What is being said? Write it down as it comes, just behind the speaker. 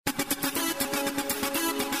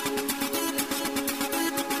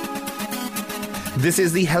This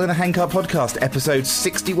is the Helena Handcart podcast, episode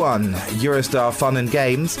 61. Eurostar fun and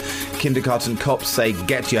games. Kindergarten cops say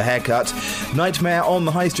get your haircut. Nightmare on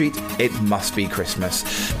the high street. It must be Christmas.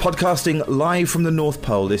 Podcasting live from the North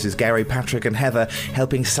Pole. This is Gary, Patrick and Heather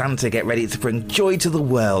helping Santa get ready to bring joy to the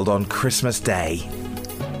world on Christmas Day.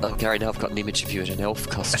 Oh, Gary, now I've got an image of you in an elf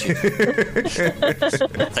costume.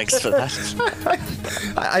 Thanks for that.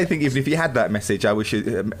 I think even if you had that message, I wish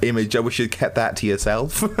you'd kept that to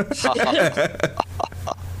yourself.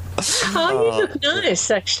 Oh, you look nice,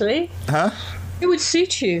 actually. Huh? It would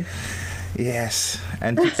suit you. Yes,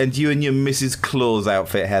 and you and your Mrs. Claus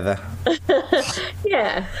outfit, Heather.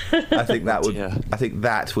 Yeah. I think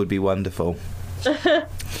that would be wonderful.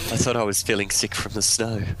 I thought I was feeling sick from the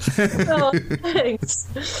snow. Oh, thanks.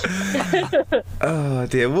 Oh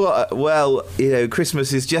dear. Well,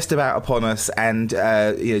 Christmas is just about upon us, and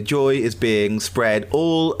joy is being spread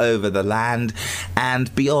all over the land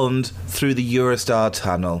and beyond through the Eurostar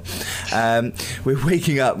tunnel. We're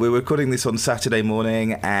waking up. We're recording this on Saturday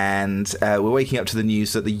morning, and we're waking up to the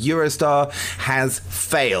news that the Eurostar has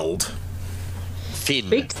failed. Finn.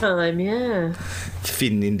 Big time, yeah.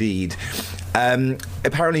 Finn, indeed.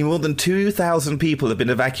 Apparently more than 2,000 people have been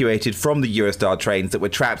evacuated from the Eurostar trains that were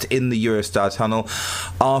trapped in the Eurostar tunnel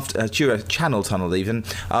Channel tunnel even,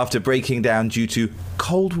 after breaking down due to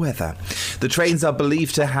cold weather. The trains are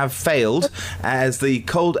believed to have failed as the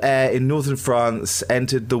cold air in northern France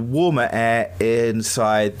entered the warmer air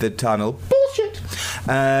inside the tunnel. Bullshit!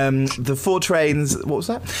 The four trains, what was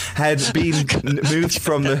that? Had been moved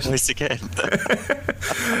from the... Voice again.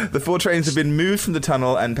 The four trains have been moved from the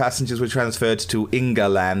tunnel and passengers were transferred to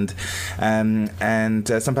Ingerland. And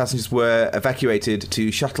some passengers were evacuated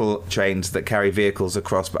to shuttle trains that carry vehicles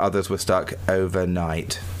across, but others were stuck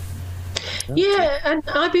overnight. Yeah, and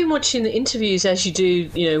I've been watching the interviews, as you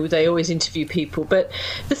do, they always interview people. But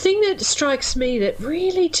the thing that strikes me that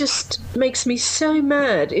really just makes me so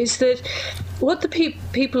mad is that what the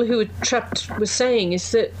people who were trapped were saying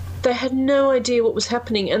is that they had no idea what was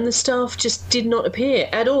happening, and the staff just did not appear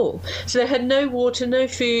at all. So they had no water, no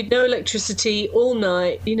food, no electricity all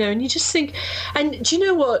night, and you just think... And do you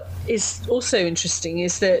know what is also interesting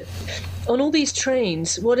is that on all these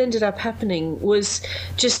trains, what ended up happening was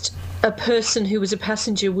just... a person who was a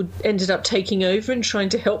passenger ended up taking over and trying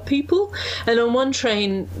to help people. And on one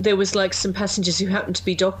train, there was some passengers who happened to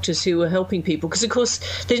be doctors who were helping people because, of course,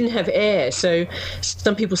 they didn't have air. So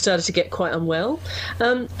some people started to get quite unwell.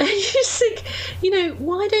 And you just think,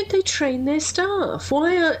 why don't they train their staff?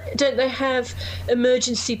 Why don't they have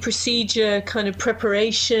emergency procedure kind of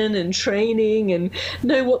preparation and training and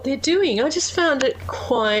know what they're doing? I just found it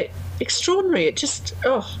quite extraordinary. It just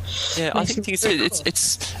I think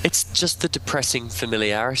it's just the depressing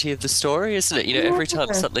familiarity of the story, isn't it? Every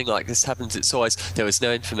time something like this happens, it's always there was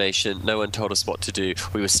no information, no one told us what to do,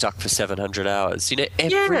 we were stuck for 700 hours,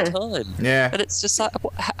 every time. Yeah. And it's just like,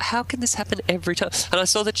 how can this happen every time? And I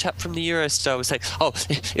saw the chap from the Eurostar was saying,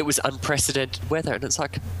 it was unprecedented weather, and it's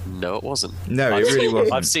like, no, it wasn't. No, it really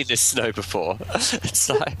wasn't. I've seen this snow before. It's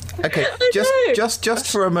like, okay,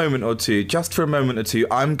 just for a moment or two,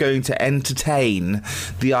 I'm going to entertain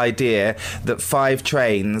the idea that 5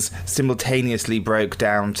 trains simultaneously broke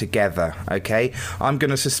down together, okay? I'm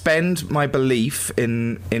going to suspend my belief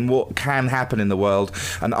in what can happen in the world,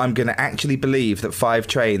 and I'm going to actually believe that 5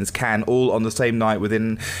 trains can all on the same night,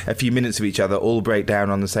 within a few minutes of each other, all break down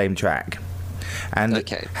on the same track and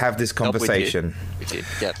have this conversation. With you.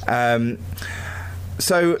 Yep.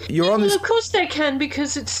 So you're on this... Well, of course they can,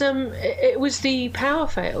 because it was the power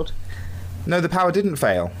failed. No, the power didn't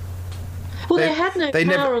fail. Well, they had no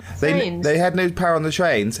power on the trains. They had no power on the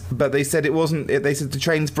trains, but they said it wasn't. They said the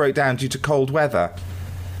trains broke down due to cold weather.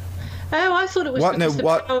 Oh, I thought it was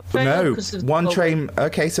one train.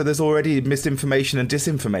 Okay, so there's already misinformation and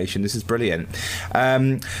disinformation. This is brilliant.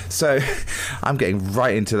 So I'm getting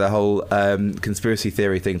right into the whole conspiracy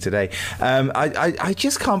theory thing today. I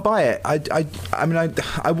just can't buy it.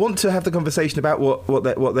 I want to have the conversation about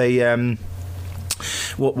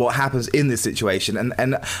what happens in this situation,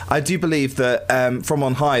 and I do believe that from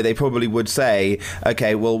on high they probably would say,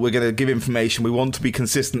 okay, well, we're going to give information, we want to be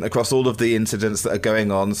consistent across all of the incidents that are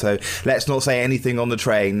going on, so let's not say anything on the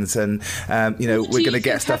trains, and we're going to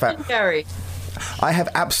get stuff out. Gary? I have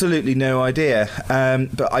absolutely no idea,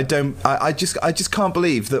 but I just can't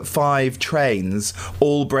believe that 5 trains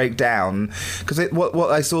all break down, because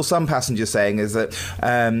what I saw some passengers saying is that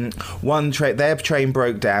their train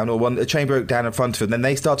broke down, or a train broke down in front of them, then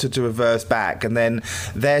they started to reverse back, and then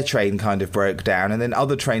their train kind of broke down, and then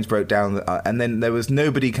other trains broke down, and then there was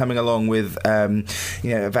nobody coming along with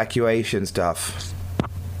evacuation stuff.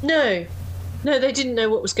 No. No, they didn't know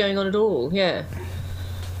what was going on at all. Yeah.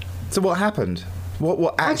 So what happened?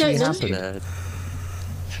 What actually happened?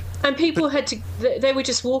 And people had to. They were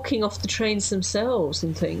just walking off the trains themselves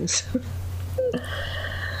and things.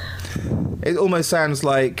 It almost sounds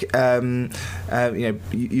like, you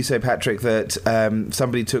say, Patrick, that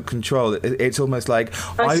somebody took control. It's almost like,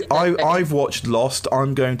 I've watched Lost,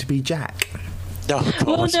 I'm going to be Jack. Oh,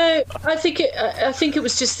 well, no, I think it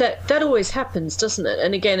was just that always happens, doesn't it?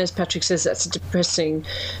 And again, as Patrick says, that's a depressing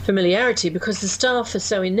familiarity because the staff are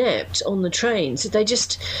so inept on the trains.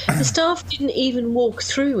 The staff didn't even walk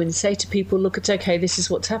through and say to people, look, it's okay, this is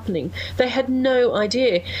what's happening. They had no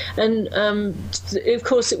idea. And of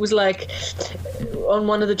course, it was like on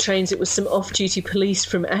one of the trains, it was some off-duty police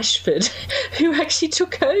from Ashford who actually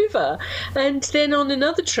took over. And then on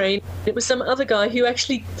another train, it was some other guy who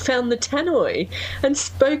actually found the tannoy and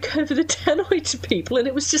spoke over the tannoy to people, and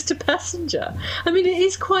it was just a passenger. I mean, it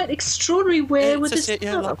is quite extraordinary. Where were the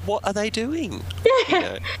staff? Like, what are they doing?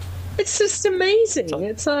 Yeah. It's just amazing.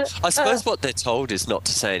 It's like, I suppose what they're told is not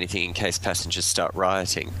to say anything in case passengers start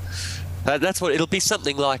rioting. That's what it'll be,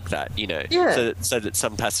 something like that, Yeah. so that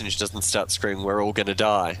some passenger doesn't start screaming, "We're all going to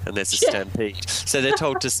die," and there's a stampede. So they're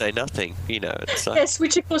told to say nothing, It's like, yes,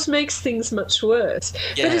 which of course makes things much worse.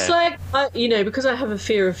 Yeah. But it's like, because I have a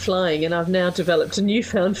fear of flying, and I've now developed a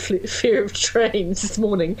newfound fear of trains this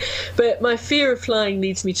morning. But my fear of flying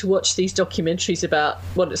leads me to watch these documentaries about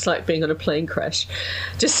what it's like being on a plane crash,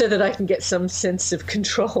 just so that I can get some sense of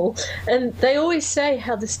control. And they always say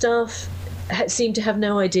how the staff seem to have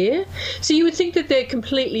no idea. So you would think that they're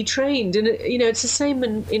completely trained, and it's the same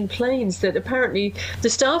in planes, that apparently the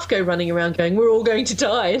staff go running around going, "We're all going to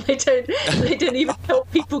die," and they don't even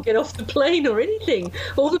help people get off the plane or anything.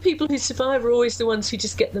 All the people who survive are always the ones who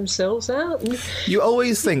just get themselves out. And you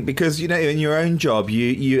always think, because in your own job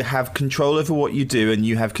you have control over what you do, and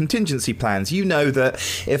you have contingency plans. You know that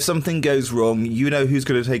if something goes wrong, you know who's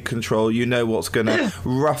going to take control, you know what's going to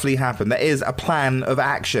roughly happen. There is a plan of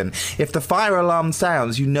action. If the fire alarm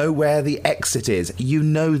sounds, you know where the exit is. You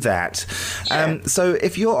know that. Yeah. So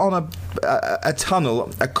if you're on a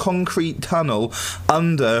tunnel, a concrete tunnel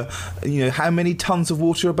under, how many tons of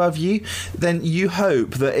water above you, then you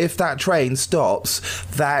hope that if that train stops,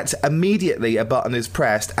 that immediately a button is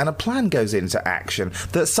pressed and a plan goes into action,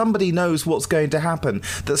 that somebody knows what's going to happen,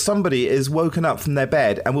 that somebody is woken up from their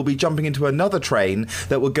bed and will be jumping into another train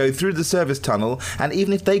that will go through the service tunnel, and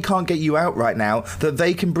even if they can't get you out right now, that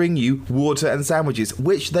they can bring you water and sandwiches,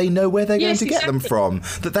 which they know where they're going to get them from.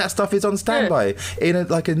 That stuff is on standby in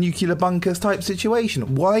a nuclear bunkers type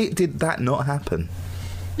situation. Why did that not happen?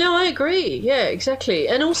 No, I agree. Yeah, exactly.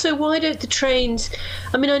 And also, why don't the trains...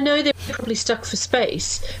 I mean, I know they're probably stuck for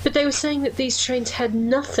space, but they were saying that these trains had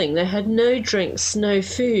nothing. They had no drinks, no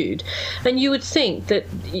food. And you would think that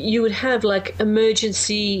you would have, like,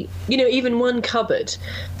 emergency... even one cupboard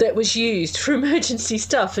that was used for emergency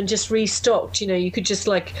stuff and just restocked. You could just,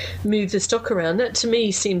 like, move the stock around. That, to me,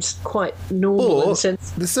 seems quite normal and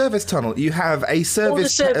sensible. The service tunnel. You have a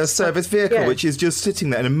service vehicle, which is just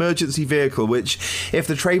sitting there, an emergency vehicle, which, if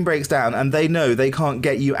the train breaks down and they know they can't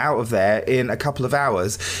get you out of there in a couple of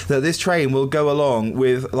hours, that this train will go along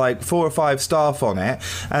with like 4 or 5 staff on it,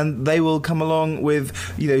 and they will come along with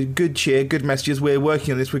good cheer, good messages. We're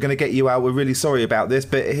working on this. We're going to get you out. We're really sorry about this,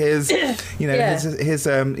 but here's here's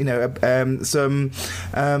some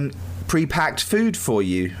pre-packed food for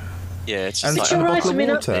you. Yeah, it's just and a bottle of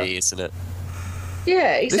water, isn't it?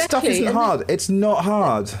 Yeah, exactly. This stuff isn't hard. It's not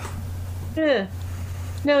hard. Yeah.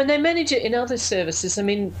 No, and they manage it in other services. I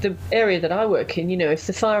mean, the area that I work in, if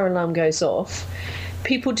the fire alarm goes off,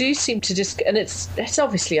 people do seem to just, and it's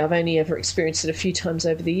obviously, I've only ever experienced it a few times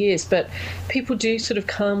over the years, but people do sort of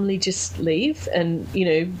calmly just leave and,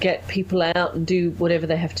 get people out and do whatever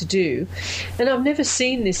they have to do. And I've never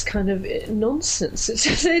seen this kind of nonsense.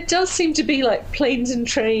 It does seem to be like planes and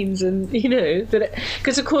trains, and,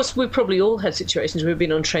 because of course we've probably all had situations where we've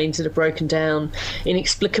been on trains that have broken down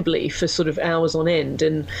inexplicably for sort of hours on end,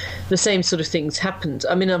 and the same sort of things happened.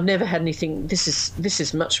 I mean, I've never had anything. This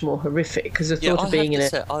is much more horrific, because the thought of being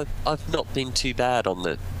I've not been too bad on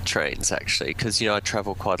the trains, actually, because I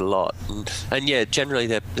travel quite a lot, and yeah, generally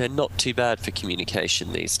they're not too bad for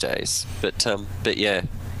communication these days. But yeah,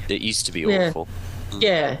 it used to be awful.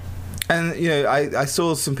 Yeah. And, I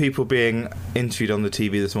saw some people being interviewed on the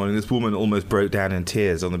TV this morning. This woman almost broke down in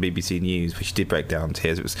tears on the BBC News, but she did break down in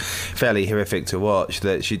tears. It was fairly horrific to watch,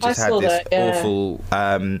 that she just had this awful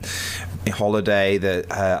holiday,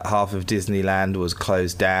 that half of Disneyland was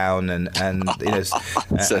closed down, and her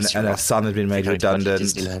son had been made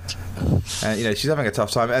redundant. She's having a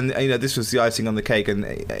tough time, and this was the icing on the cake, and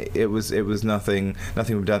it was nothing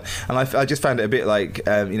we've done. And I just found it a bit like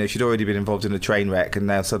she'd already been involved in a train wreck, and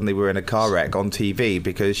now suddenly we're in a car wreck on TV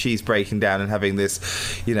because she's breaking down and having this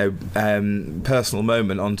personal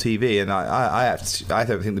moment on TV, and I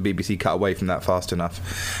don't think the BBC cut away from that fast enough.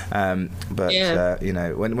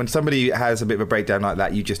 When somebody has a bit of a breakdown like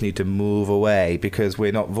that, you just need to move away because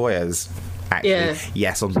we're not voyeurs. Actually,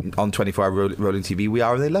 yes, on 24-hour rolling TV we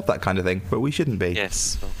are, and they love that kind of thing, but we shouldn't be.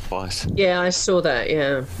 Yes, quite. Yeah, I saw that.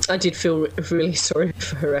 Yeah, I did feel really sorry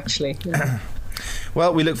for her, actually. Yeah.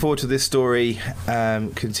 Well, we look forward to this story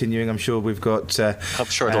continuing. I'm sure we've got... I'm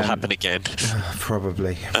sure it'll happen again.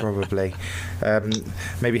 Probably.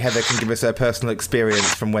 Maybe Heather can give us her personal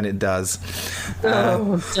experience from when it does.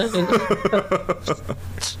 But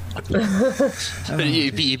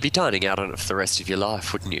you'd be dining out on it for the rest of your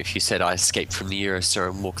life, wouldn't you, if you said, I escaped from the Eurostar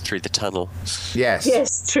and walked through the tunnel?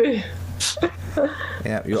 Yes, true.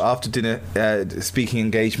 Yeah, your after dinner speaking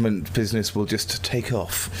engagement business will just take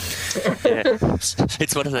off. Yeah.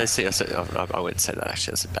 It's one of those things. I wouldn't say that,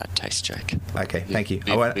 actually. That's a bad taste joke. Okay, thank you.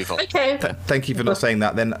 Move on. Okay. Thank you for not saying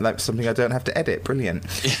that. Then that's something I don't have to edit. Brilliant.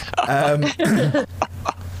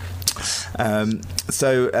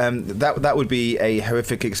 So that would be a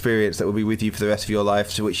horrific experience that will be with you for the rest of your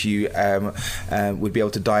life, to which you would be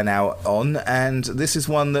able to dine out on. And this is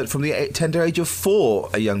one that from the tender age of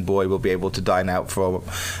 4, a young boy will be able to dine out for,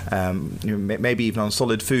 maybe even on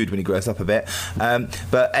solid food when he grows up a bit.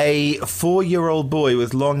 But a 4-year-old boy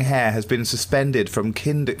with long hair has been suspended from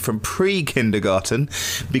pre-kindergarten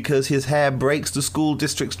because his hair breaks the school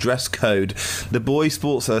district's dress code. The boy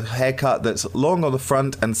sports a haircut that's long on the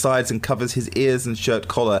front and sides and covers his ears and shirt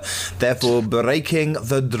collar, therefore breaking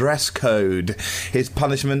the dress code. His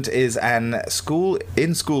punishment is in-school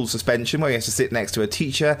suspension, where he has to sit next to a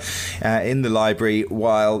teacher in the library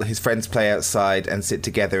while his friends play outside and sit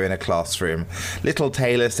together in a classroom. Little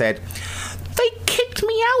Taylor said, "They kicked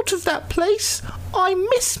me out of that place. I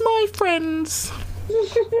miss my friends."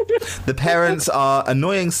 The parents are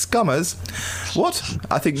annoying scummers. What?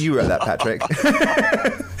 I think you wrote that, Patrick.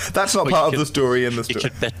 That's not part of the story in the story. You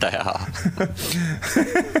can bet they are.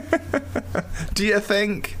 Do you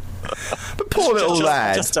think? But poor little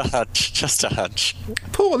lad. Just a hunch.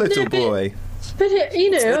 Poor little boy. But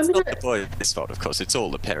it's not the boy's fault, of course. It's all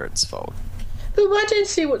the parents' fault. But I don't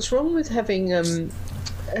see what's wrong with having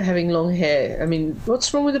long hair. I mean,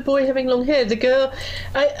 what's wrong with a boy having long hair? The girl,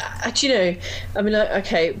 okay,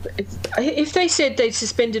 if they said they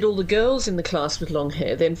suspended all the girls in the class with long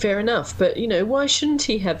hair, then fair enough. But, why shouldn't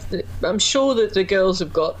he have I'm sure that the girls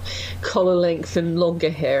have got collar length and longer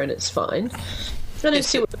hair and it's fine. I don't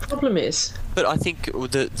see what the problem is. But I think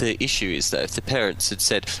the issue is that if the parents had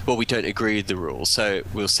said, well, we don't agree with the rule, so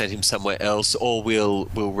we'll send him somewhere else, or we'll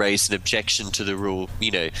raise an objection to the rule,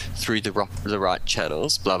 through the right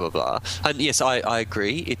channels, blah, blah, blah. And yes, I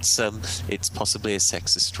agree, it's possibly a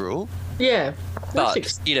sexist rule. Yeah. But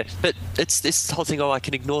it's this whole thing, I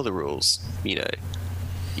can ignore the rules,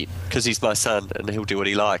 because he's my son and he'll do what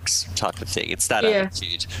he likes type of thing. It's that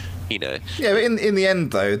attitude. Yeah, but in the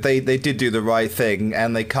end, though, they did do the right thing,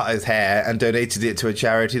 and they cut his hair and donated it to a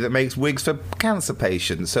charity that makes wigs for cancer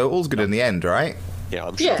patients. So all's good in the end, right? Yeah,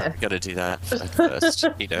 I'm sure I'm going to do that first,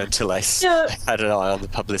 until I had an eye on the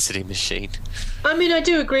publicity machine. I mean, I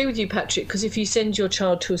do agree with you, Patrick, because if you send your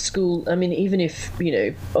child to a school, I mean, even if,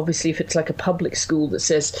 obviously if it's like a public school that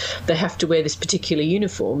says they have to wear this particular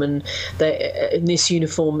uniform, and this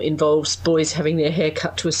uniform involves boys having their hair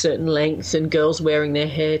cut to a certain length and girls wearing their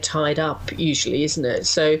hair tied up, usually, isn't it?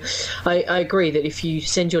 So I agree that if you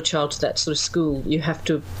send your child to that sort of school, you have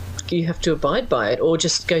to abide by it, or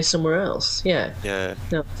just go somewhere else. Yeah.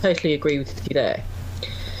 No, totally agree with you there.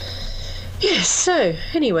 Yes, so,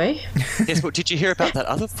 anyway. Yes, well, did you hear about that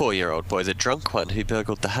other 4-year-old boy, the drunk one who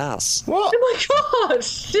burgled the house? What? Oh my God,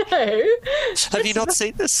 no. Have you not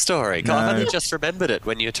seen this story? No. I've only just remembered it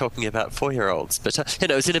when you were talking about 4-year-olds. But, it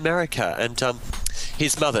was in America, and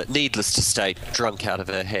his mother, needless to state, drunk out of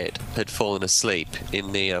her head, had fallen asleep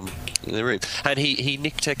in the room. And he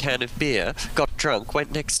nicked her can of beer, got drunk,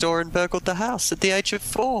 went next door and burgled the house at the age of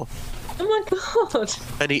 4. Oh my God!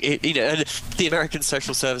 And and the American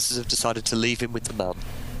social services have decided to leave him with the mum.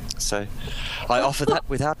 So, I offer that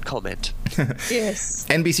without comment. Yes.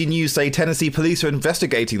 NBC News say Tennessee police are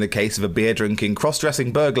investigating the case of a beer-drinking,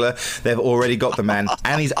 cross-dressing burglar. They've already got the man,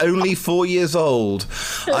 and he's only 4 years old.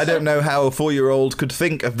 I don't know how a 4-year-old could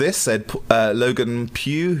think of this, said Logan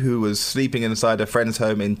Pugh, who was sleeping inside a friend's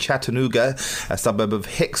home in Chattanooga, a suburb of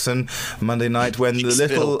Hickson, Monday night when the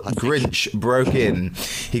little Grinch broke in.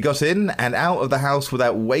 He got in and out of the house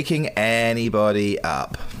without waking anybody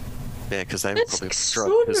up. Yeah, because they were That's probably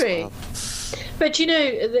drunk as extraordinary. well. But you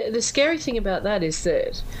know, the scary thing about that is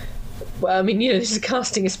that, well, I mean, you know, this is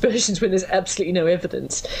casting aspersions when there's absolutely no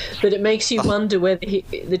evidence, but it makes you wonder whether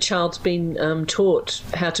the child's been taught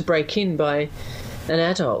how to break in by an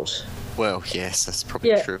adult. Well, yes, that's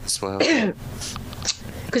probably true as well.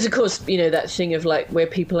 Because, of course, you know, that thing of, like, where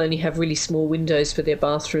people only have really small windows for their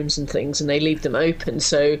bathrooms and things, and they leave them open,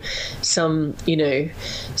 so some, you know,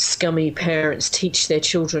 scummy parents teach their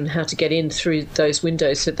children how to get in through those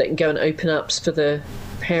windows so they can go and open up for the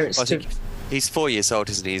parents I to... think he's 4 years old,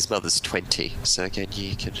 isn't he? His mother's 20, so again,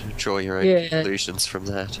 you can draw your own conclusions from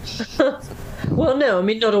that. Well, no, I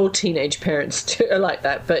mean, not all teenage parents are like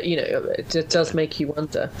that, but, you know, it does make you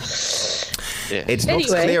wonder. Yeah. It's not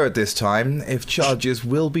clear at this time if charges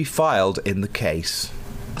will be filed in the case.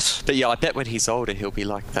 But yeah, I bet when he's older, he'll be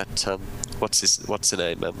like that. What's her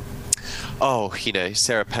name? You know,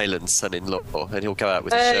 Sarah Palin's son-in-law, and he'll go out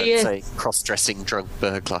with a shirt saying "cross-dressing drunk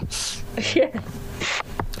burglar." Yeah.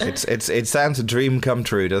 It sounds a dream come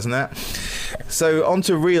true, doesn't it? So on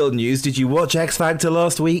to real news. Did you watch X Factor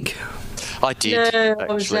last week? I did, no,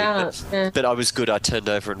 actually, I was out. But I was good. I turned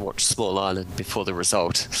over and watched Small Island before the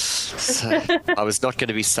result. So I was not going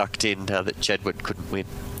to be sucked in now that Jedwood couldn't win.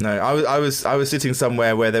 No, I was sitting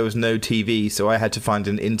somewhere where there was no TV, so I had to find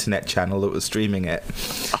an internet channel that was streaming it,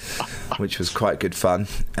 which was quite good fun.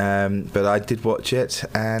 But I did watch it,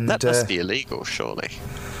 and that must be illegal, surely.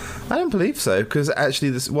 I don't believe so, because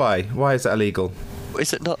actually, why is that illegal?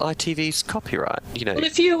 Is it not ITV's copyright? You know. Well,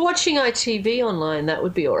 if you're watching ITV online, that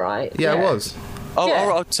would be all right. Yeah, it was.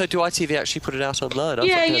 Oh, so do ITV actually put it out online?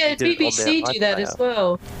 Yeah, BBC do that as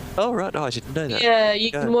well. Oh right, no, I didn't know that. Yeah,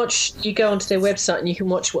 you can watch. You go onto their website and you can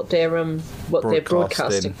watch what they're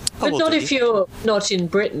broadcasting. But not if you're not in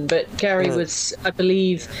Britain. But Gary was, I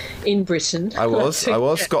believe, in Britain. I was.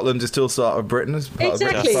 Scotland is still part of Britain.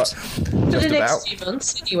 Exactly. For the next few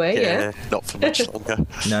months, anyway. Yeah. Not for much longer.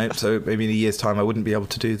 No, so maybe in a year's time I wouldn't be able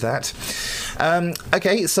to do that.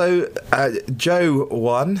 Okay, so Joe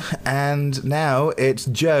won, and now it's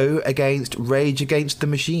Joe against Rage Against the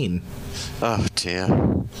Machine. Oh dear.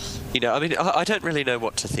 You know, I mean, I don't really know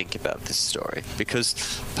what to think about this story, because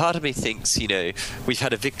part of me thinks, you know, we've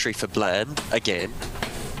had a victory for bland again,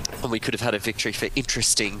 and we could have had a victory for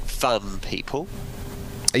interesting, fun people.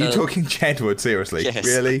 Are you talking Jedwood, seriously? Yes.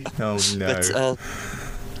 Really? Oh no. But,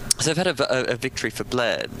 so I've had a victory for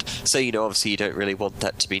bland. So, you know, obviously you don't really want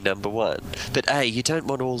that to be number one. But, you don't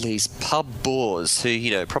want all these pub bores who,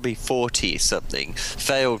 you know, probably 40-something,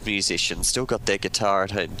 failed musicians, still got their guitar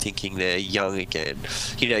at home thinking they're young again.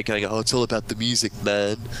 You know, going, oh, it's all about the music,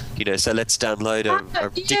 man. You know, so let's download a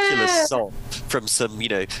ridiculous song from some, you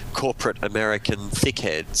know, corporate American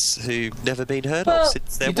thickheads who've never been heard of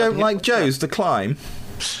since their You don't like Joe's The Climb?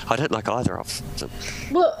 I don't like either of them.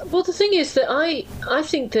 Well, the thing is that I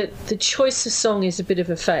think that the choice of song is a bit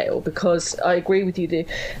of a fail, because I agree with you.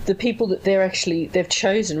 The people that they've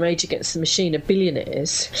chosen Rage Against the Machine are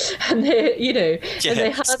billionaires, and they're, you know, and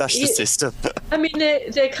they smash the system. I mean,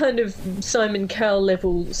 they're kind of Simon Cowell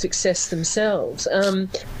level success themselves.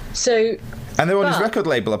 And they're on his record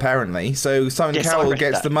label, apparently. So Simon Cowell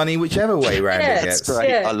gets the money whichever way round it gets. That's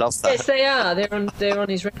great. I love that. Yes, they are. They're on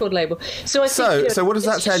his record label. So I think, so what does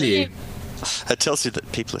that tell you? It tells you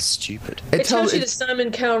that people are stupid. It tells you that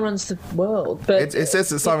Simon Cowell runs the world. But it says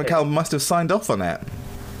that Simon Cowell must have signed off on it.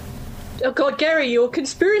 Oh God, Gary, your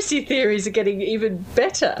conspiracy theories are getting even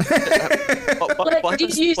better.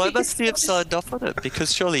 Why must he have signed off on it?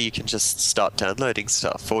 Because surely you can just start downloading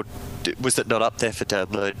stuff. Or was it not up there for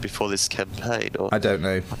download before this campaign? Or I don't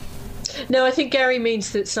know. No, I think Gary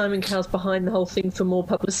means that Simon Cowell's behind the whole thing for more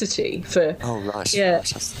publicity. Oh, right. Yeah,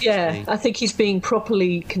 I think he's being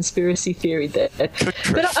properly conspiracy theoried there.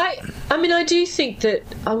 But I mean, I do think that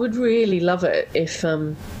I would really love it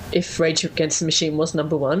if Rage Against the Machine was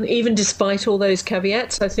number one, even despite all those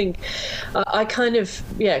caveats. I think I kind of,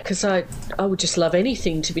 because I would just love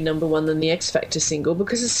anything to be number one than the X Factor single,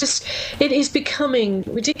 because it is becoming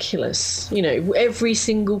ridiculous, you know, every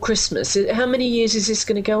single Christmas. How many years is this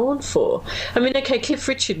going to go on for? I mean, okay, Cliff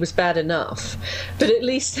Richard was bad enough, but at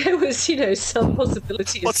least there was, you know, some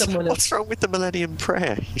possibility of someone else. What's wrong with the Millennium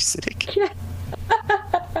Prayer, you cynic? Yeah.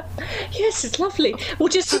 Yes, it's lovely. Well,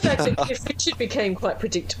 just the fact that Cliff Richard became quite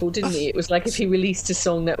predictable, didn't he? It was like if he released a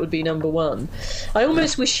song, that would be number one. I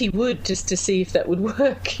almost wish he would, just to see if that would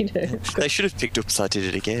work, you know. They should have picked Upside Did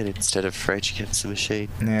It Again instead of Rage Against the Machine.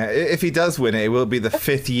 Yeah, if he does win it, it will be the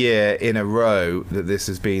 5th year in a row that this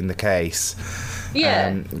has been the case.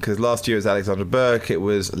 Yeah. Because last year it was Alexandra Burke, it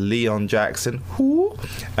was Leon Jackson.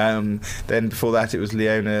 Then before that it was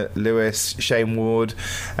Leona Lewis, Shane Ward.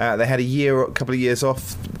 They had a couple of years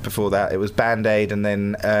off before that. It was Band-Aid, and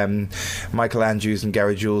then Michael Andrews and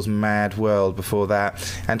Gary Jules' Mad World before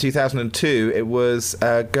that. And 2002 it was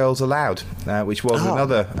Girls Aloud, which was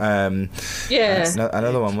another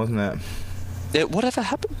one, wasn't it? Whatever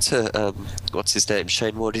happened to what's his name,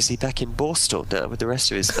 Shane Ward? Is he back in Borstal now with the rest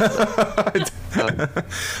of his family?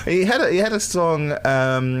 He had a song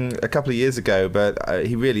a couple of years ago, but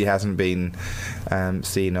he really hasn't been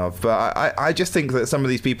seen of. But I just think that some of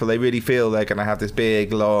these people, they really feel they're going to have this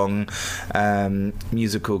big, long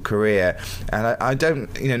musical career, and I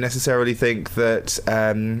don't necessarily think that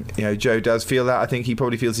Joe does feel that. I think he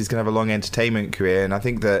probably feels he's going to have a long entertainment career, and I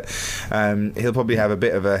think that he'll probably have a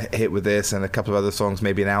bit of a hit with this and a couple of other songs,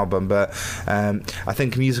 maybe an album, but I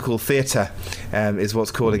think musical theatre is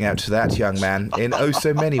what's calling out to that young man in oh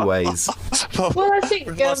so many ways. Well, I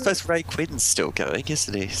think I suppose Ray Quinn's still going,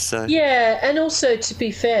 isn't he? So yeah, and also to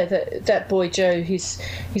be fair, that boy Joe, he's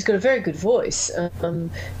got a very good voice.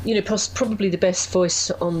 Probably the best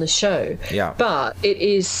voice on the show. Yeah. But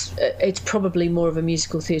it's probably more of a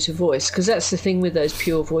musical theatre voice, because that's the thing with those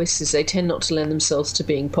pure voices, they tend not to lend themselves to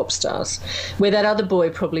being pop stars. Where that other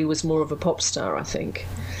boy probably was more of a pop star, I think.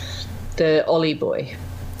 The Ollie boy.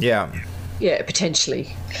 Yeah. Yeah,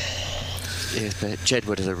 potentially. Yeah, but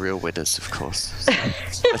Jedwood are the real winners, of course.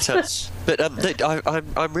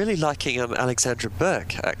 I'm really liking Alexandra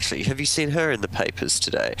Burke. Actually, have you seen her in the papers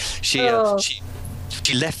today? She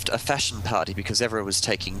left a fashion party because everyone was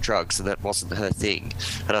taking drugs and that wasn't her thing.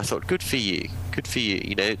 And I thought, good for you.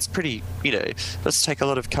 It's pretty. Must take a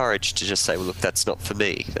lot of courage to just say, well, look, that's not for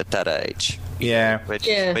me at that age. Yeah. When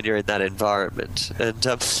you're in that environment,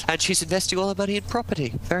 and she's investing all her money in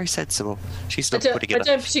property. Very sensible. She's not putting it up. I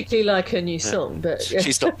don't particularly like her new song, but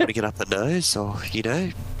she's not putting it up her nose or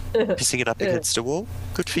pissing it up against a wall.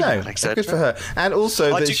 Good for you, Alexandra. Good for her. And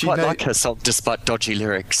also, I do quite like her song, despite dodgy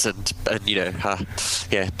lyrics and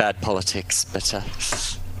bad politics. But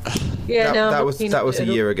that was a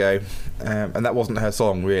year ago. And that wasn't her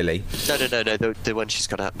song, really. No, the one she's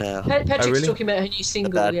got out now. Patrick's talking about her new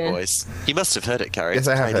single, The Bad Boys. You must have heard it, Carrie. Yes,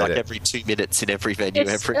 I have heard it. Every 2 minutes in every venue,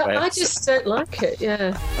 everywhere. I just don't like it,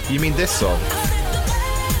 yeah. You mean this song?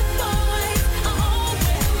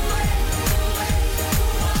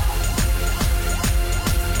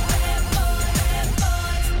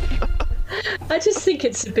 I just think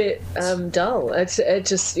it's a bit dull. I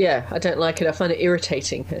don't like it. I find it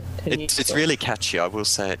irritating. It's really catchy, I will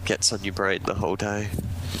say. It gets on your brain the whole day.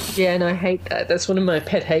 Yeah, and I hate that. That's one of my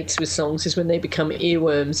pet hates with songs, is when they become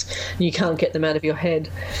earworms and you can't get them out of your head.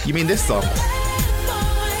 You mean this song?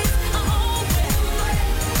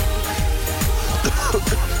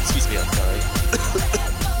 Excuse me, I'm sorry.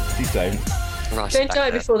 Please don't. Right, don't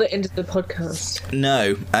die before the end of the podcast.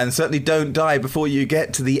 No, and certainly don't die before you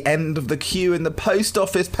get to the end of the queue in the post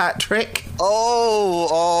office, Patrick.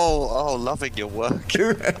 Oh, loving your work.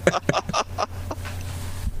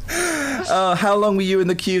 How long were you in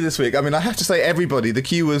the queue this week? I mean, I have to say, everybody, the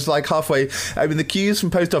queue was like halfway. I mean, the queues from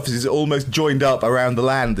post offices almost joined up around the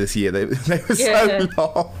land this year. They were so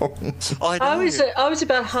long. I was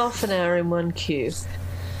about half an hour in one queue.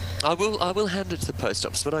 I will hand it to the post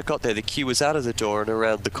office. When I got there, the queue was out of the door and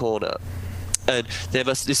around the corner. And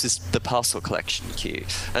this is the parcel collection queue.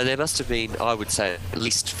 And there must have been, I would say, at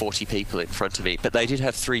least 40 people in front of me. But they did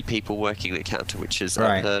have 3 people working the counter, which is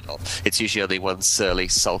unheard of. It's usually only one surly,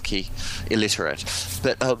 sulky, illiterate.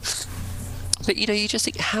 But you just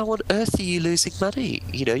think, how on earth are you losing money?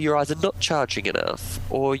 You're either not charging enough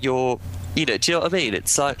or you're... do you know what I mean?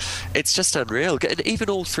 It's like, it's just unreal. And even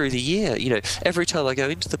all through the year, every time I go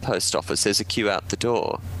into the post office, there's a queue out the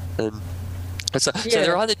door. So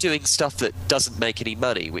they're either doing stuff that doesn't make any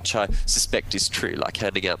money, which I suspect is true, like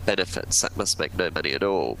handing out benefits, that must make no money at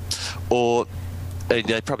all. Or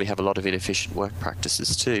they probably have a lot of inefficient work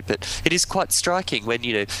practices too. But it is quite striking when,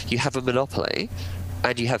 you have a monopoly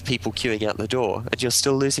and you have people queuing out the door and you're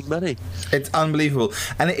still losing money. It's unbelievable.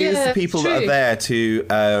 And it is the people that are there to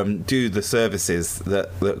do the services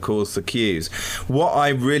that cause the queues. What I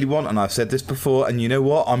really want, and I've said this before, and you know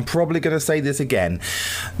what, I'm probably going to say this again,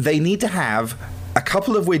 they need to have a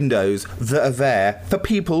couple of windows that are there for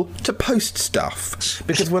people to post stuff.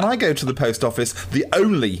 Because when I go to the post office, the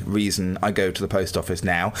only reason I go to the post office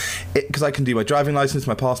now, because I can do my driving licence,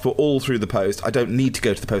 my passport, all through the post. I don't need to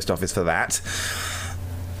go to the post office for that.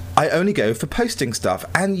 I only go for posting stuff,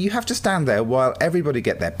 and you have to stand there while everybody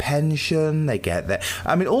get their pension, they get their...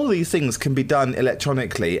 I mean, all these things can be done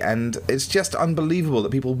electronically, and it's just unbelievable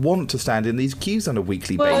that people want to stand in these queues on a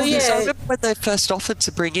weekly basis. I remember when they first offered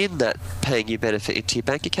to bring in that paying you benefit into your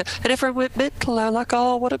bank account, and everyone went mental. They were like,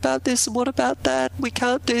 oh, what about this and what about that? We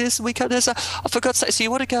can't do this and we can't do this. I forgot to say, so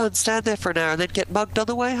you want to go and stand there for an hour and then get mugged on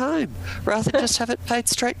the way home, rather than just have it paid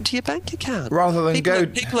straight into your bank account. Rather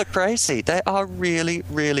than people are crazy. They are really,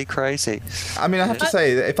 really crazy. I mean, I have to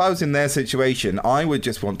say that if I was in their situation, I would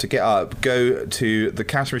just want to get up, go to the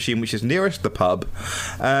cash machine which is nearest the pub,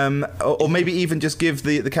 or maybe even just give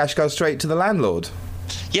the cash card straight to the landlord.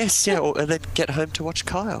 Yes, yeah, and then get home to watch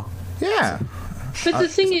Kyle. Yeah. But the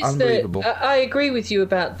thing is that I agree with you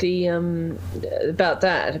about the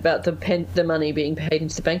the money being paid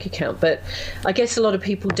into the bank account. But I guess a lot of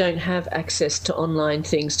people don't have access to online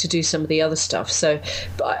things to do some of the other stuff. So,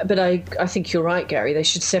 but I think you're right, Gary. They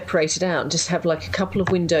should separate it out and just have like a couple of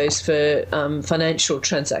windows for financial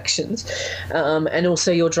transactions, and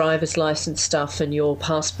also your driver's license stuff and your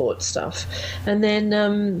passport stuff, and then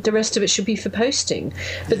the rest of it should be for posting.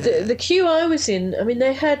 But the queue I was in, I mean,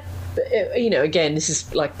 they had. Again, this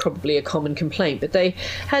is like probably a common complaint, but they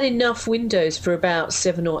had enough windows for about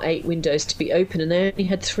 7 or 8 windows to be open, and they only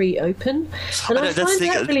had 3 open. And I find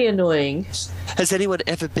that really annoying. Has anyone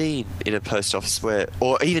ever been in a post office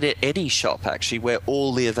or even at any shop actually, where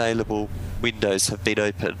all the available windows have been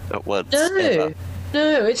open at once? No. Ever?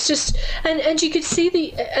 No, it's just, and you could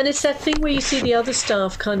see and it's that thing where you see the other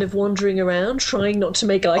staff kind of wandering around, trying not to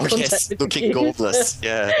make eye contact with looking you. gormless,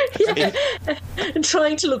 yeah. And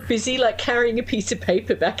trying to look busy, like carrying a piece of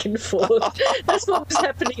paper back and forth. That's what was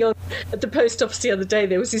happening at the post office the other day.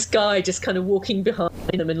 There was this guy just kind of walking behind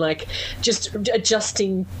them and like just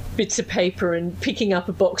adjusting bits of paper and picking up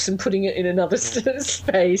a box and putting it in another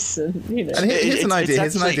space, and And here's an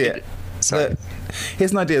idea.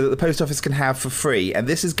 Here's an idea that the post office can have for free, and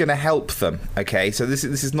this is going to help them. Okay, so this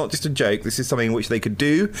is not just a joke. This is something which they could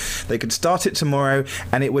do. They could start it tomorrow,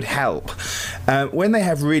 and it would help. When they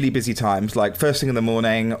have really busy times, like first thing in the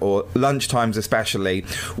morning or lunch times especially,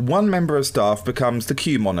 one member of staff becomes the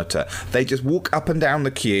queue monitor. They just walk up and down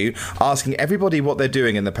the queue, asking everybody what they're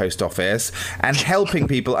doing in the post office and helping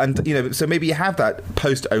people. And so maybe you have that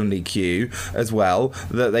post-only queue as well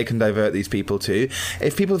that they can divert these people to.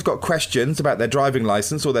 If people have got questions about their driving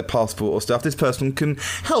license or their passport or stuff, this person can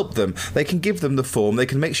help them. They can give them the form. They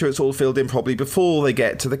can make sure it's all filled in properly before they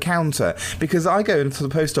get to the counter. Because I go into the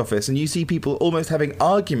post office and you see people almost having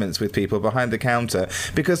arguments with people behind the counter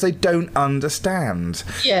because they don't understand.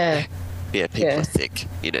 Yeah. Yeah, people are thick.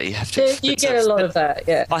 You have to. You get a lot of that.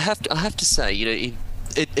 Yeah. I have to say,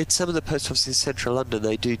 in some of the post offices in central London,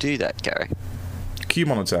 they do that, Gary. Queue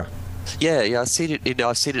monitor. Yeah, I've seen it.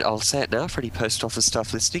 I'll say it now for any post office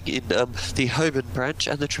staff listening in the Holborn branch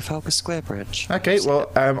and the Trafalgar Square branch. Okay,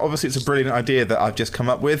 well, obviously it's a brilliant idea that I've just come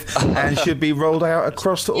up with and should be rolled out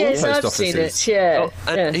across all post offices. Seen it.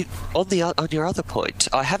 Yeah. On your other point,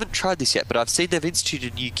 I haven't tried this yet, but I've seen they've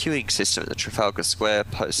instituted a new queuing system at the Trafalgar Square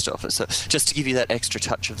post office. So just to give you that extra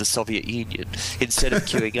touch of the Soviet Union, instead of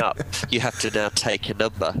queuing up, you have to now take a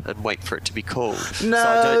number and wait for it to be called.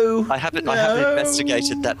 No, I haven't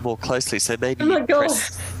investigated that more closely. So maybe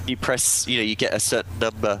you press, you get a certain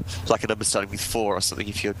number, like a number starting with 4 or something,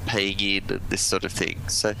 if you're paying in and this sort of thing.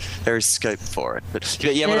 So there is scope for it. But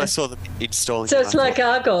when I saw them installing, so it's like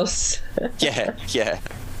Argos. Yeah.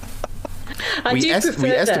 We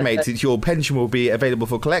estimate that your pension will be available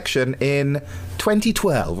for collection in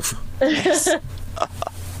 2012. Yes.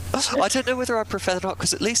 I don't know whether I prefer that or not,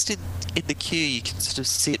 because at least in the queue you can sort of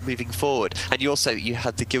see it moving forward, and you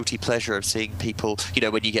have the guilty pleasure of seeing people,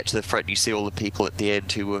 when you get to the front you see all the people at the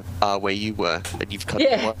end who are where you were, and you've kind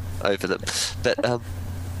of over them,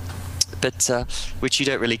 but which you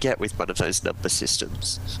don't really get with one of those number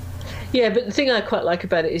systems. Yeah, but the thing I quite like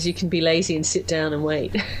about it is you can be lazy and sit down and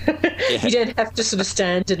wait. You don't have to sort of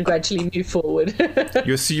stand and gradually move forward.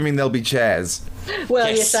 You're assuming there'll be chairs.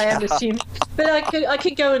 Well, yes, I am assuming. But I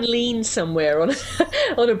could go and lean somewhere on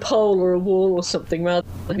a pole or a wall or something rather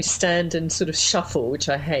than stand and sort of shuffle, which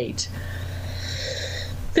I hate.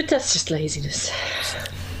 But that's just laziness.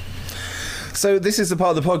 So this is the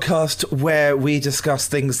part of the podcast where we discuss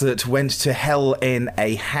things that went to hell in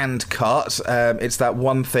a handcart. It's that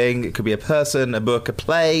one thing. It could be a person, a book, a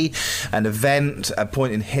play, an event, a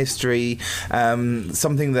point in history,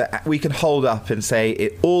 something that we can hold up and say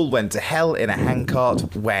it all went to hell in a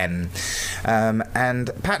handcart when.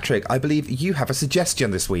 And Patrick, I believe you have a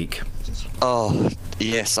suggestion this week. Oh,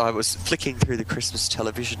 yes. I was flicking through the Christmas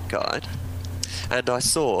television guide, and I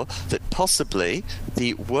saw that possibly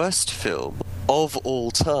the worst film of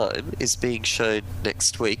all time is being shown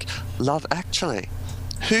next week, Love Actually.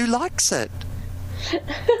 Who likes it?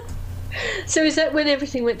 So is that when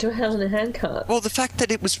everything went to hell in a handcart? Well, the fact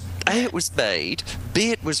that it was A, it was made,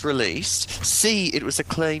 B, it was released, C, it was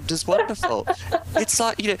acclaimed as wonderful. It's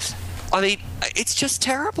like, you know, I mean, it's just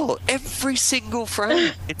terrible. Every single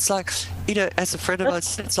frame. It's like, you know, as a friend of mine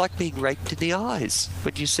said, it's like being raped in the eyes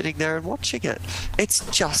when you're sitting there and watching it. It's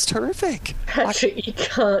just horrific. Patrick, you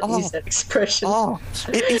can't use that expression. Oh,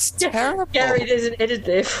 it's terrible. Gary, there's an edit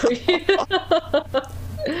there for you.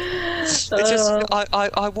 It's just,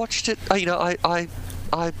 I watched it, you know, I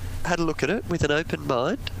had a look at it with an open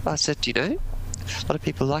mind. I said, you know, a lot of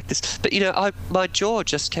people like this. But, you know, my jaw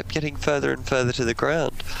just kept getting further and further to the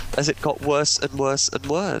ground as it got worse and worse and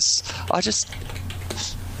worse. I just...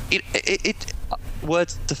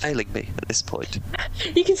 words are failing me at this point.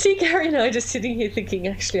 You can see Gary and I just sitting here thinking,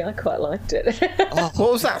 actually, I quite liked it. What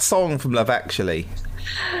was that song from Love Actually?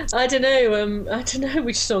 I don't know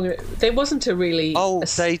which song. There wasn't a really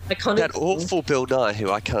iconic that song. awful Bill Nye,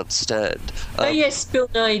 who I can't stand. Oh yes, Bill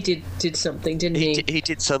Nye did something, didn't he? He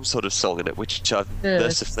did some sort of song in it, which I've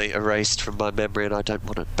mercifully erased from my memory, and I don't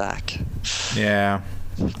want it back. Yeah.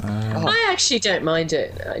 I actually don't mind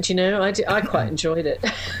it. Do you know? I quite enjoyed it.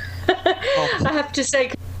 I have to say,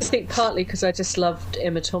 I think partly because I just loved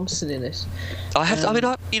Emma Thompson in it. I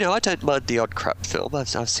don't mind the odd crap film.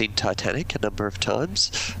 I've seen Titanic a number of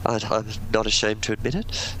times. I'm not ashamed to admit it.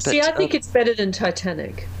 But, see, I think it's better than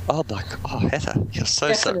Titanic. Oh my God, Heather, you're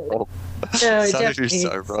so wrong. No,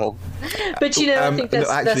 so wrong. But you know, I think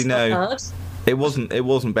that's not hard. It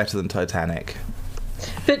wasn't better than Titanic.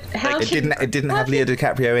 But how it didn't have Leo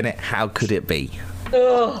DiCaprio in it. How could it be?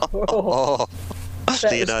 Oh.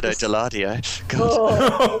 Leonardo DiCaprio.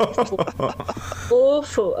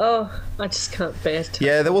 Awful. Oh, I just can't bear it.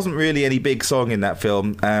 Yeah, there wasn't really any big song in that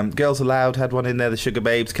film. Girls Aloud had one in there, the Sugar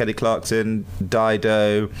Babes, Kelly Clarkson,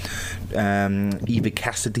 Dido, Eva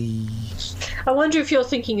Cassidy. I wonder if you're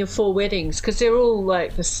thinking of Four Weddings, because they're all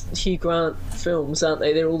like the Hugh Grant films, aren't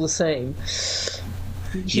they? They're all the same.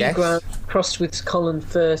 Hugh Grant crossed with Colin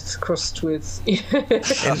Firth, crossed with...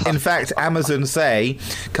 in fact, Amazon say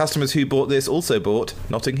customers who bought this also bought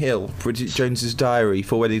Notting Hill, Bridget Jones's Diary,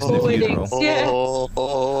 Four Weddings and a Funeral.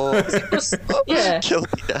 Yeah. Kill me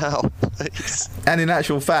now, please. And in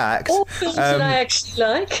actual fact... all films that I actually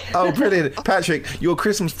like. Oh, brilliant. Patrick, your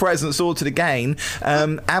Christmas present sorted again.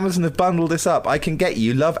 Amazon have bundled this up. I can get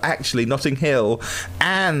you Love Actually, Notting Hill,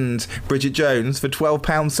 and Bridget Jones for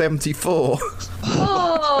 £12.74.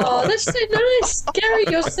 Oh, that's so nice. Gary,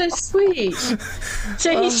 you're so sweet.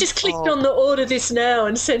 So he's just clicked on the order this now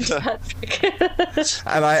and sent to Patrick.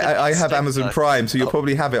 And I have Amazon Prime, so you'll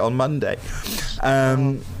probably have it on Monday.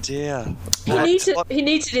 Dear. He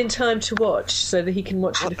needs it in time to watch so that he can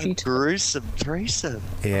watch it a few times. Gruesome threesome.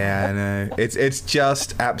 Yeah, I know. It's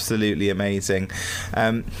just absolutely amazing.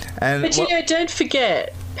 But you know, don't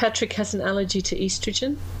forget, Patrick has an allergy to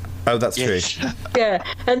oestrogen. Oh, that's true. Yeah,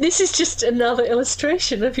 and this is just another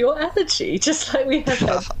illustration of your allergy, just like we have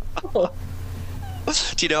had before.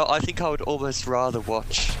 Do you know, I think I would almost rather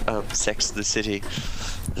watch Sex and the City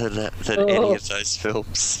than any of those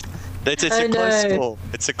films. It's a close call.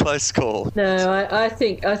 It's a close call. No, I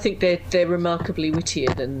think they're remarkably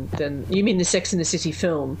wittier than you mean the Sex and the City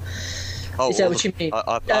film. Is that what you mean?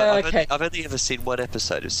 I've only ever seen one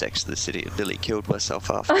episode of Sex and the City and nearly killed myself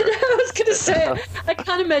after. I know, I was going to say, I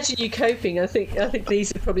can't imagine you coping. I think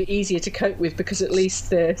these are probably easier to cope with because at least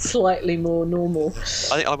they're slightly more normal.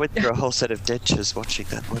 I went through a whole set of dentures watching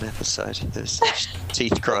that one episode. There's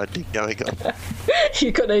teeth grinding going on.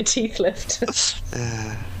 You've got no teeth left.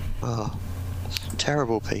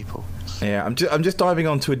 Terrible people. Yeah, I'm just diving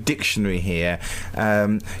onto a dictionary here.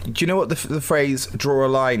 Do you know what the phrase "draw a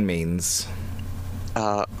line" means?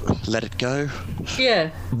 Let it go.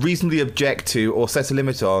 Yeah. Reasonably object to or set a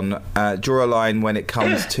limit on. Draw a line when it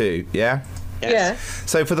comes to. Yeah. Yes. Yeah.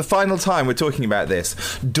 So for the final time, we're talking about this.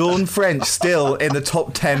 Dawn French still in the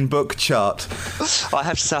top 10 book chart. I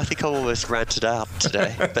have to say, I think I almost ranted out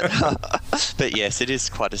today. But yes, it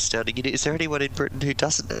is quite astounding. You know, is there anyone in Britain who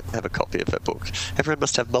doesn't have a copy of her book? Everyone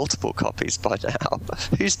must have multiple copies by now.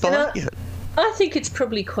 Who's buying it? I think it's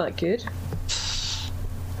probably quite good.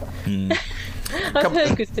 I've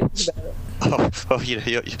heard good things about it. Oh, you know,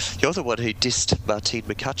 you're the one who dissed Martine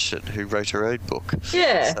McCutcheon, who wrote her own book.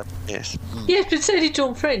 Yeah. So, yes. Yes, but so did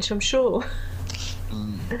Dawn French, I'm sure.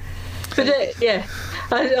 But yeah,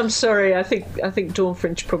 I'm sorry. I think Dawn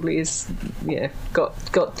French probably is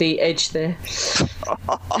got the edge there,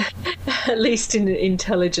 at least in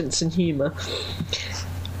intelligence and humour.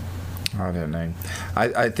 I don't know.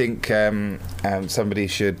 I think somebody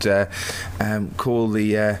should call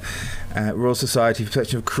the Royal Society for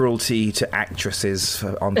Protection of Cruelty to Actresses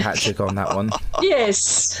on Patrick on that one.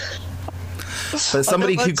 Yes. But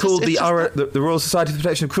somebody who called the Royal Society for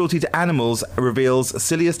Protection of Cruelty to Animals reveals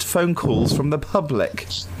silliest phone calls from the public.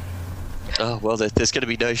 Oh, well, there's going to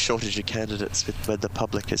be no shortage of candidates when the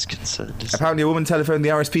public is concerned. Apparently, a woman telephoned the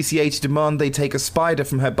RSPCA to demand they take a spider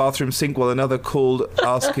from her bathroom sink, while another called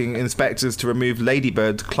asking inspectors to remove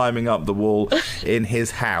ladybirds climbing up the wall in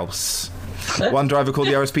his house. One driver called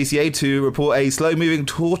the RSPCA to report a slow-moving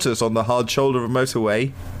tortoise on the hard shoulder of a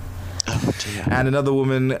motorway. Oh, dear. And another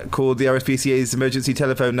woman called the RSPCA's emergency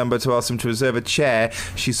telephone number to ask them to reserve a chair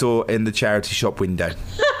she saw in the charity shop window.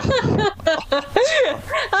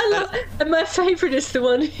 And my favourite is the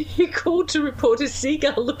one who called to report a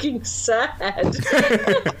seagull looking sad.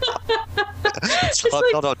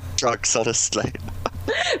 I'm not on drugs, honestly.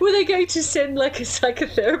 Were they going to send like a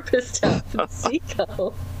psychotherapist out for the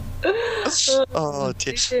seagull? Oh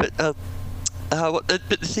dear. But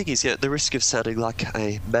the thing is, the risk of sounding like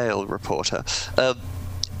a male reporter.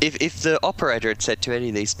 If the operator had said to any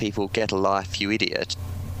of these people, "Get a life, you idiot,"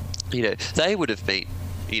 they would have been,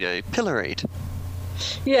 pilloried.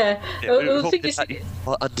 Yeah. The thing is,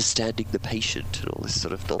 understanding the patient and all this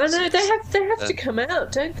sort of nonsense. I know they have to come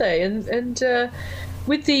out, don't they? And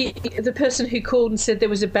with the person who called and said there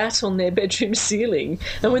was a bat on their bedroom ceiling,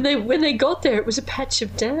 and when they got there, it was a patch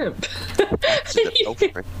of damp.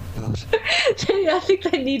 I think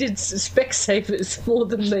they needed Specsavers more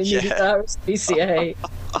than they needed RSPCA.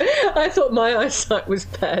 I thought my eyesight was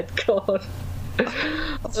bad. God.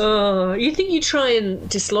 Oh, you think you'd try and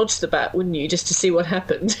dislodge the bat, wouldn't you, just to see what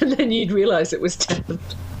happened, and then you'd realise it was damp.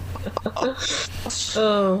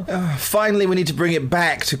 Finally, we need to bring it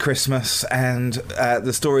back to Christmas and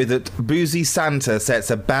the story that boozy Santa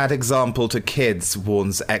sets a bad example to kids,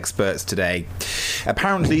 warns experts today.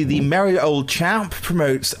 Apparently, the merry old chap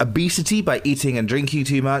promotes obesity by eating and drinking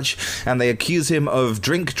too much, and they accuse him of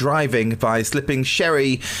drink driving by slipping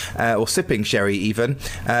sherry, or sipping sherry even,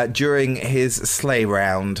 during his sleigh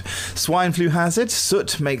round. Swine flu hazard,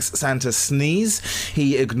 soot makes Santa sneeze.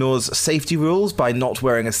 He ignores safety rules by not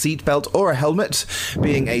wearing a seatbelt or a helmet,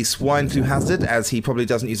 being a swine flu hazard as he probably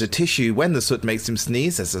doesn't use a tissue when the soot makes him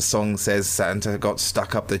sneeze. As the song says, Santa got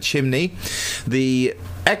stuck up the chimney. The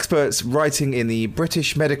experts writing in the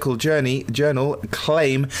British Medical Journal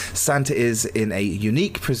claim Santa is in a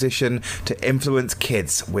unique position to influence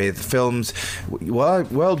kids, with films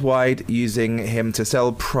worldwide using him to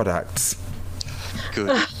sell products.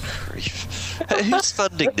 Good grief. Who's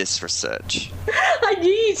funding this research? I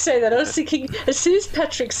knew you'd say that. I was thinking, as soon as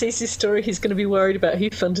Patrick sees this story, he's going to be worried about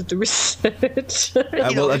who funded the research.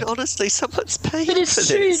 Honestly, someone's paying for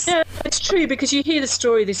this. Yeah, it's true, because you hear the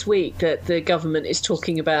story this week that the government is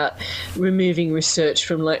talking about removing research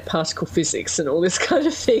from like particle physics and all this kind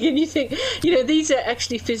of thing, and you think, these are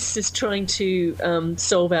actually physicists trying to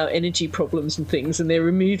solve our energy problems and things, and they're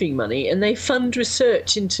removing money, and they fund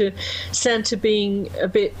research into Santa being a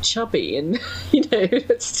bit chubby, and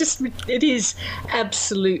it is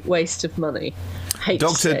absolute waste of money.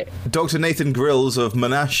 Dr. Nathan Grills of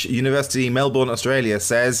Monash University, Melbourne, Australia,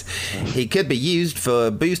 says he could be used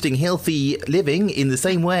for boosting healthy living in the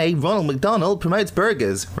same way Ronald McDonald promotes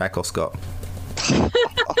burgers. Rackle Scott.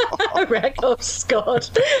 Rackle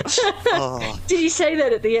Scott. Did he say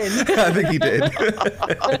that at the end? I think he did.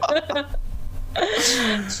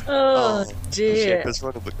 Oh dear. Because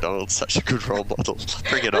Ronald McDonald's such a good role model.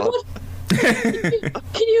 Bring it on.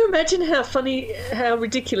 Can you imagine how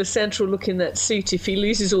ridiculous Santa will look in that suit if he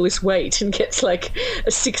loses all this weight and gets like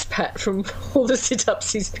a six-pack from all the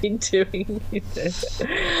sit-ups he's been doing?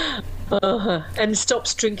 And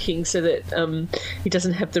stops drinking so that he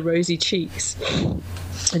doesn't have the rosy cheeks.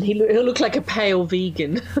 And he'll look like a pale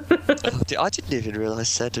vegan. I didn't even realise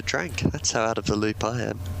Santa drank. That's how out of the loop I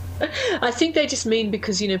am. I think they just mean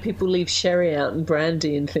because, people leave sherry out and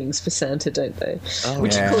brandy and things for Santa, don't they?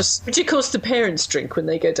 Which of course the parents drink when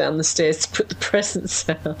they go down the stairs to put the presents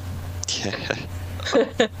out. Yeah.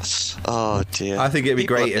 Oh dear. I think it'd be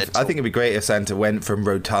great if Santa went from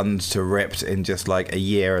rotund to ripped in just like a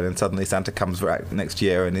year, and then suddenly Santa comes back next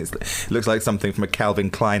year and it looks like something from a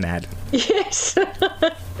Calvin Klein ad. Yes.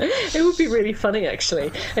 It would be really funny,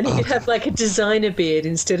 actually. And he could have like a designer beard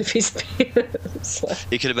instead of his beard.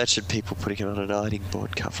 You can imagine people putting him on an ironing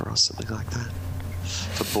board cover or something like that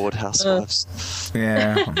for bored housewives.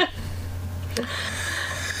 Yeah.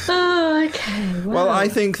 Oh, okay. Wow. Well, I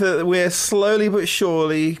think that we're slowly but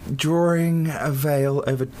surely drawing a veil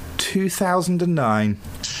over 2009.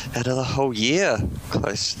 another whole year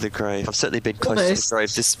close to the grave. I've certainly been close to the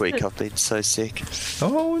grave this week. I've been so sick.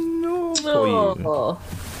 Oh no! Poor you.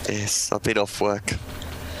 Yes, I've been off work.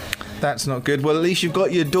 That's not good. Well, at least you've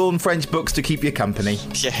got your Dawn French books to keep you company.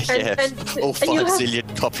 Yeah. All 5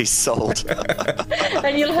 zillion copies sold.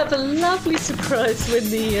 And you'll have a lovely surprise when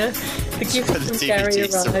the gift When from the Gary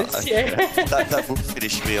DVDs arrives. arrive. Yeah. That will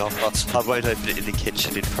finish me off. I won't open it in the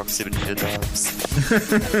kitchen in proximity to knives.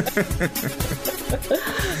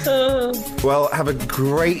 Well, have a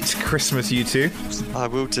great Christmas, you two. I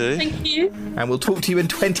will do. Thank you. And we'll talk to you in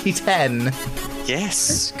 2010.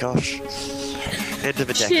 Yes, gosh. End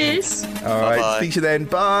of a decade. Cheers. All right. Bye-bye. Speak to you then.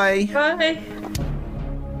 Bye. Bye.